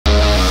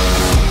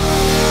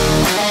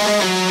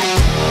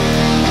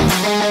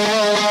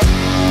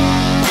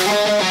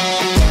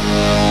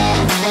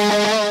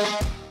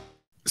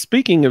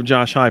speaking of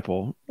Josh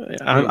Heupel,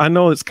 I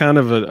know it's kind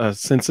of a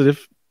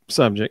sensitive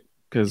subject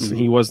because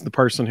he was the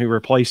person who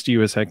replaced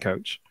you as head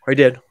coach. He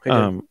did.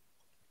 And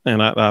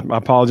I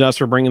apologize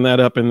for bringing that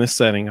up in this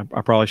setting.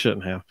 I probably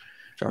shouldn't have.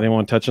 Sorry. I didn't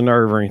want to touch a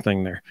nerve or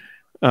anything there.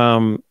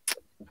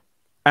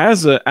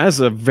 As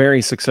a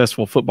very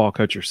successful football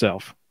coach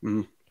yourself,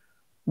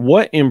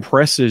 what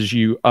impresses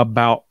you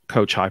about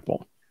Coach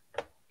Heupel?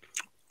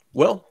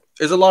 Well,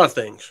 there's a lot of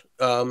things.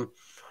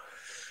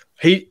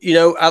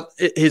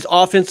 His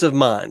offensive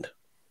mind,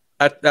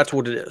 that's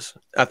what it is.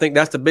 I think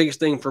that's the biggest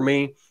thing for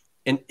me.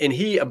 And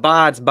he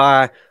abides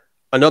by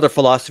another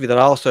philosophy that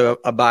I also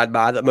abide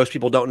by that most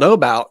people don't know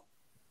about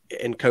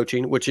in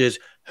coaching, which is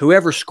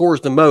whoever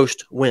scores the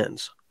most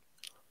wins.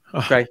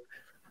 Okay.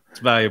 It's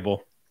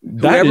valuable.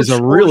 That is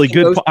a really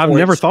good point. I've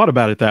never thought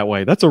about it that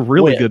way. That's a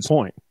really good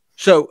point.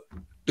 So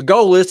the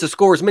goal is to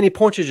score as many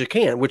points as you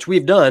can, which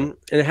we've done,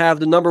 and have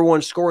the number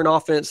one scoring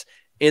offense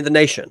in the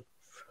nation.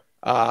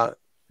 The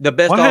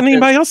best. Why hadn't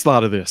anybody else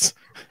thought of this?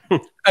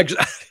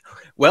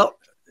 Well,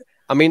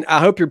 I mean, I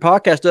hope your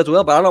podcast does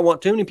well, but I don't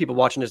want too many people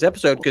watching this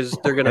episode because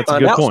they're going to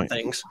find out some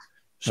things,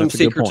 some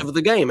secrets of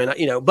the game.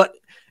 And, but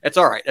it's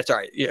all right. That's all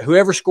right. Yeah,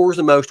 whoever scores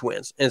the most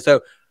wins. And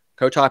so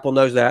Coach Heupel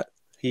knows that.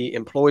 He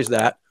employs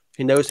that.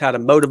 He knows how to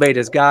motivate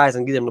his guys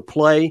and get them to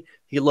play.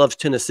 He loves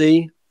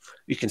Tennessee.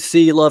 You can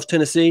see he loves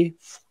Tennessee.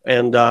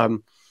 And, I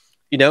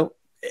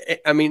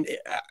mean,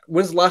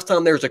 when's the last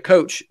time there was a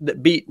coach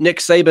that beat Nick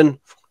Saban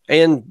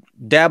and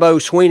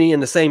Dabo Swinney in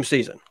the same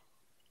season?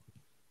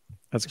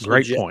 That's a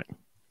great point.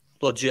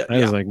 Legit. That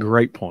is a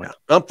great point.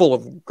 Yeah, I'm full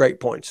of great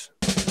points.